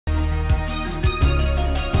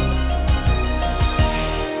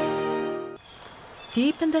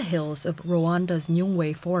Deep in the hills of Rwanda's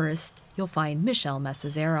Nyungwe forest, you'll find Michel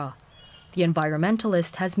Masozera. The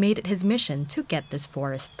environmentalist has made it his mission to get this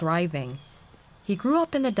forest thriving. He grew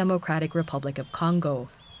up in the Democratic Republic of Congo,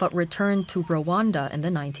 but returned to Rwanda in the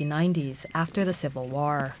 1990s after the Civil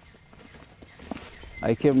War.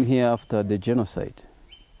 I came here after the genocide.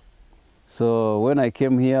 So when I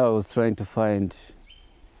came here, I was trying to find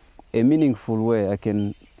a meaningful way I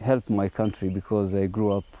can help my country because I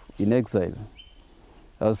grew up in exile.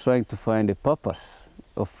 I was trying to find a purpose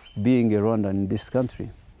of being a Rwandan in this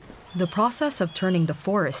country. The process of turning the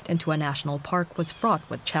forest into a national park was fraught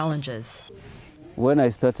with challenges. When I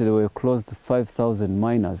started, we closed 5,000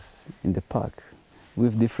 miners in the park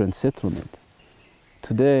with different settlements.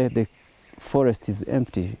 Today, the forest is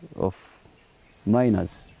empty of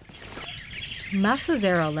miners.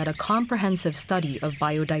 Masozera led a comprehensive study of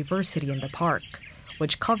biodiversity in the park,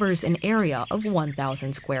 which covers an area of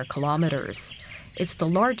 1,000 square kilometers. It's the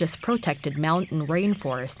largest protected mountain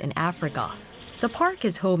rainforest in Africa. The park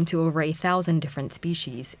is home to over 1,000 different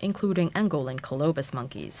species, including Angolan colobus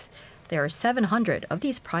monkeys. There are 700 of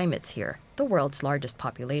these primates here, the world's largest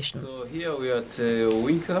population. So here we are at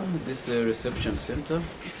Winka, this reception center.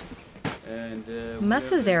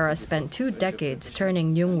 Masozera spent 2 decades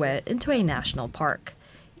turning Nyungwe into a national park.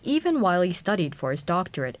 Even while he studied for his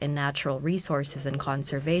doctorate in natural resources and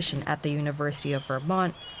conservation at the University of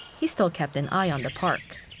Vermont, he still kept an eye on the park.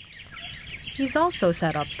 He's also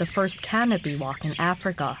set up the first canopy walk in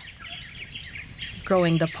Africa.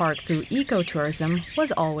 Growing the park through ecotourism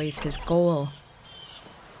was always his goal.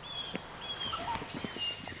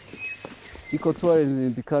 Ecotourism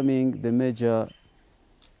is becoming the major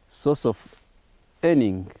source of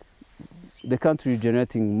earning. The country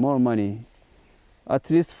generating more money.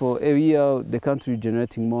 At least for a year, the country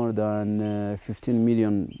generating more than $15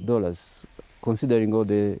 million, considering all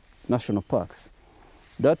the national parks.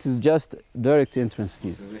 That is just direct entrance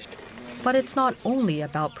fees. But it's not only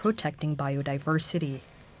about protecting biodiversity.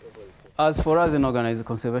 As for us an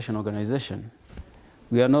conservation organization,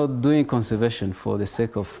 we are not doing conservation for the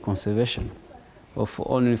sake of conservation or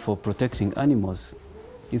only for protecting animals.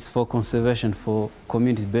 It's for conservation for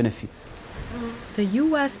community benefits. The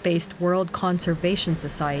US-based World Conservation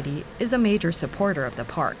Society is a major supporter of the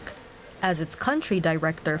park. As its country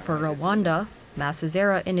director for Rwanda,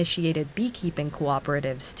 Masozera initiated beekeeping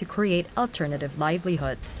cooperatives to create alternative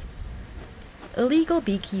livelihoods. Illegal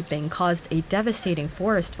beekeeping caused a devastating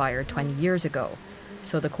forest fire 20 years ago,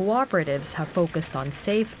 so the cooperatives have focused on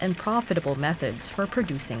safe and profitable methods for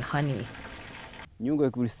producing honey.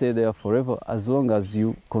 Nyungwe will stay there forever as long as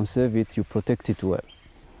you conserve it, you protect it well.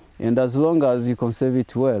 And as long as you conserve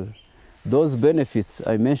it well, those benefits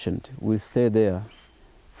I mentioned will stay there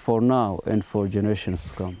for now and for generations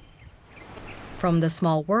to come. From the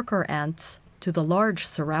small worker ants to the large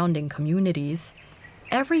surrounding communities,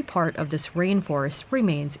 every part of this rainforest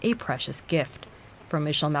remains a precious gift for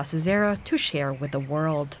Michel Masozera to share with the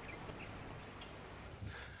world.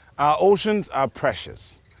 Our oceans are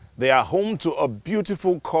precious. They are home to a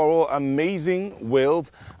beautiful coral, amazing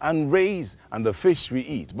whales and rays and the fish we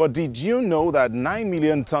eat. But did you know that 9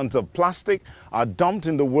 million tons of plastic are dumped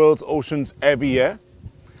in the world's oceans every year?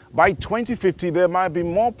 By 2050, there might be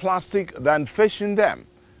more plastic than fish in them.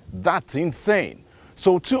 That's insane.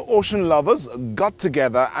 So 2 ocean lovers got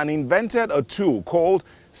together and invented a tool called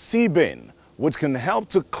Sea Bin, which can help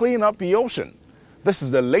to clean up the ocean. This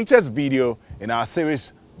is the latest video in our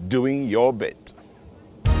series, Doing Your Bit.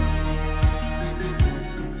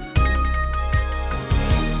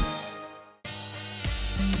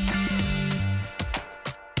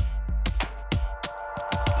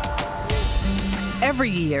 Every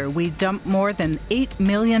year, we dump more than 8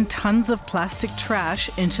 million tons of plastic trash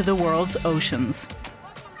into the world's oceans.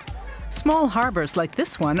 Small harbors like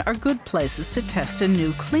this one are good places to test a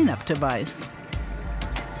new cleanup device.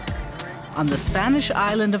 On the Spanish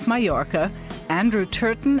island of Mallorca, Andrew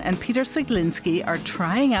Turton and Peter Siglinski are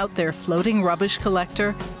trying out their floating rubbish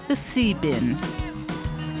collector, the Sea Bin.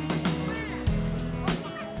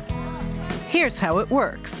 Here's how it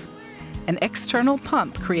works. An external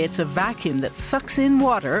pump creates a vacuum that sucks in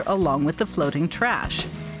water along with the floating trash.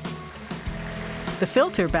 The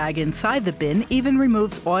filter bag inside the bin even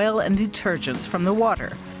removes oil and detergents from the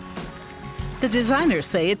water. The designers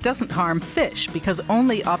say it doesn't harm fish because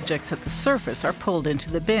only objects at the surface are pulled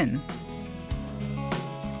into the bin.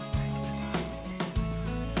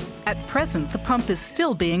 At present, the pump is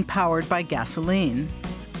still being powered by gasoline.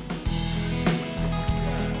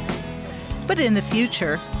 But in the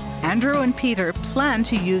future, Andrew and Peter plan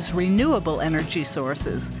to use renewable energy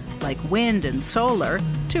sources, like wind and solar,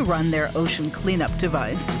 to run their ocean cleanup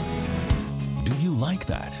device. Do you like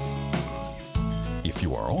that? If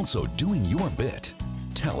you are also doing your bit,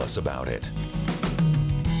 tell us about it.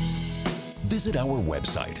 Visit our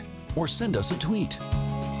website or send us a tweet.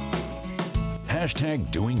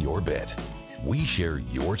 #DoingYourBit. We share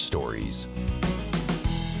your stories.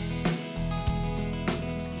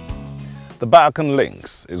 The Balkan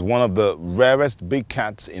lynx is one of the rarest big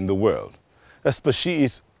cats in the world. A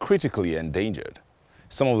species critically endangered.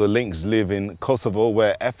 Some of the lynx live in Kosovo,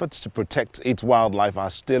 where efforts to protect its wildlife are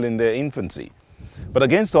still in their infancy. But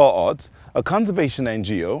against all odds, a conservation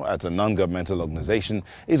NGO, as a non-governmental organization,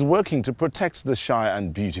 is working to protect the shy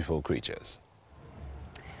and beautiful creatures.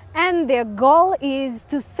 And their goal is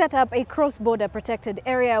to set up a cross-border protected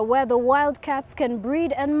area where the wildcats can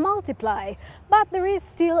breed and multiply. But there is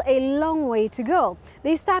still a long way to go.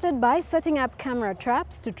 They started by setting up camera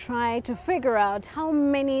traps to try to figure out how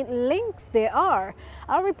many lynx there are.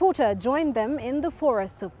 Our reporter joined them in the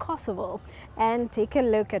forests of Kosovo and take a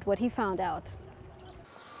look at what he found out.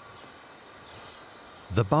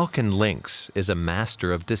 The Balkan lynx is a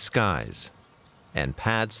master of disguise and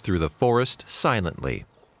pads through the forest silently,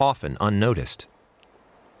 often unnoticed.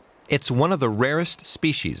 It's one of the rarest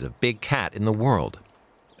species of big cat in the world,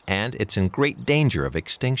 and it's in great danger of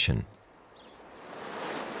extinction.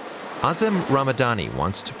 Azem Ramadani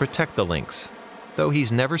wants to protect the lynx, though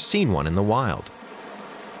he's never seen one in the wild.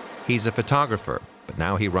 He's a photographer, but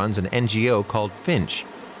now he runs an NGO called Finch,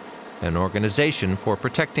 an organization for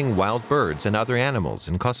protecting wild birds and other animals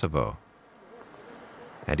in Kosovo.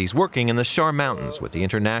 And he's working in the Shar Mountains with the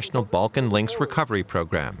International Balkan Lynx Recovery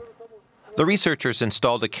Program. The researchers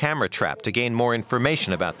installed a camera trap to gain more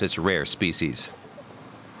information about this rare species.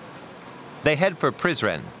 They head for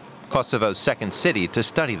Prizren, Kosovo's second city, to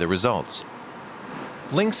study the results.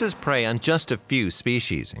 Lynxes prey on just a few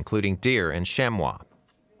species, including deer and chamois,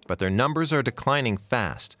 but their numbers are declining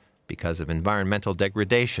fast because of environmental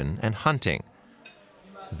degradation and hunting.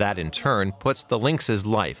 That in turn puts the lynx's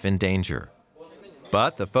life in danger.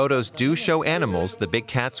 But the photos do show animals the big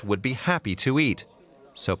cats would be happy to eat,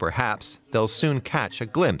 so perhaps they'll soon catch a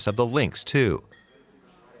glimpse of the lynx too.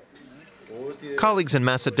 Colleagues in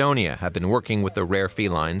Macedonia have been working with the rare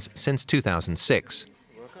felines since 2006.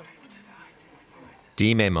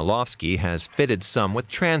 Dime Malovsky has fitted some with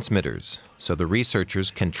transmitters, so the researchers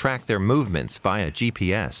can track their movements via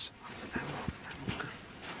GPS.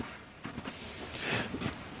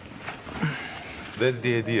 That's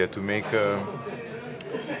the idea, to make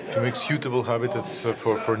suitable habitats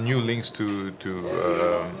for new lynx to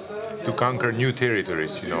conquer new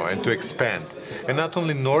territories, and to expand. And not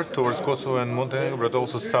only north towards Kosovo and Montenegro, but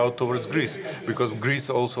also south towards Greece, because Greece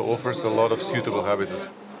also offers a lot of suitable habitats.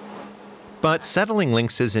 But settling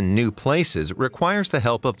lynxes in new places requires the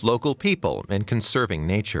help of local people in conserving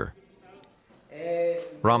nature.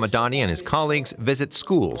 Ramadani and his colleagues visit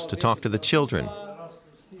schools to talk to the children.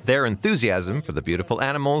 Their enthusiasm for the beautiful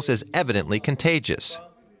animals is evidently contagious.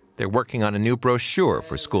 They're working on a new brochure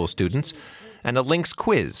for school students and a lynx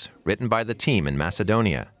quiz written by the team in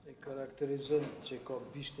Macedonia.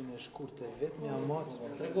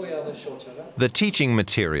 The teaching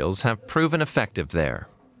materials have proven effective there.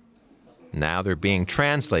 Now they're being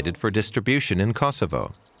translated for distribution in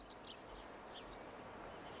Kosovo.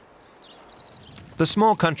 The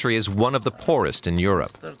small country is one of the poorest in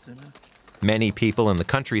Europe. Many people in the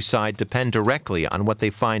countryside depend directly on what they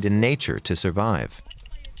find in nature to survive.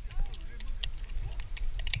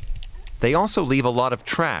 They also leave a lot of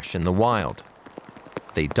trash in the wild.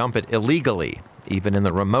 They dump it illegally, even in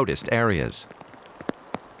the remotest areas.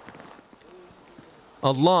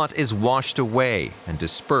 A lot is washed away and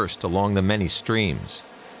dispersed along the many streams,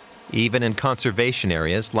 even in conservation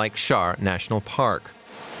areas like Shar National Park.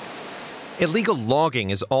 Illegal logging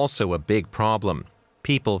is also a big problem.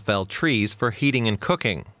 People fell trees for heating and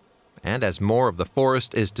cooking, and as more of the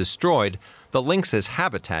forest is destroyed, the lynx's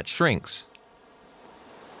habitat shrinks.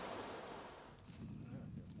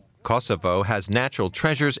 Kosovo has natural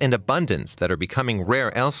treasures in abundance that are becoming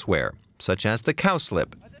rare elsewhere, such as the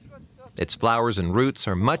cowslip. Its flowers and roots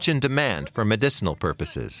are much in demand for medicinal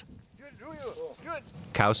purposes.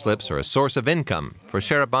 Cowslips are a source of income for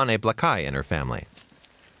Sherabane Blakai and her family.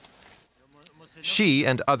 She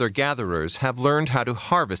and other gatherers have learned how to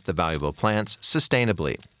harvest the valuable plants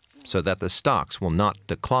sustainably, so that the stocks will not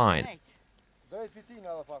decline.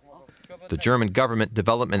 The German Government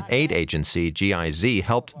Development Aid Agency, GIZ,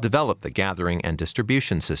 helped develop the gathering and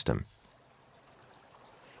distribution system.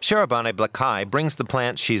 Sherabane Blakai brings the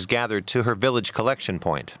plants she's gathered to her village collection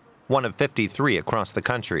point, one of 53 across the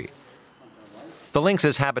country. The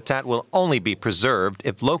lynx's habitat will only be preserved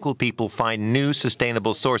if local people find new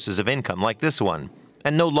sustainable sources of income like this one,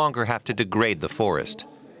 and no longer have to degrade the forest.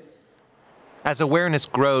 As awareness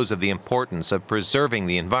grows of the importance of preserving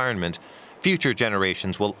the environment, future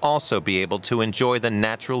generations will also be able to enjoy the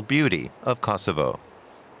natural beauty of Kosovo.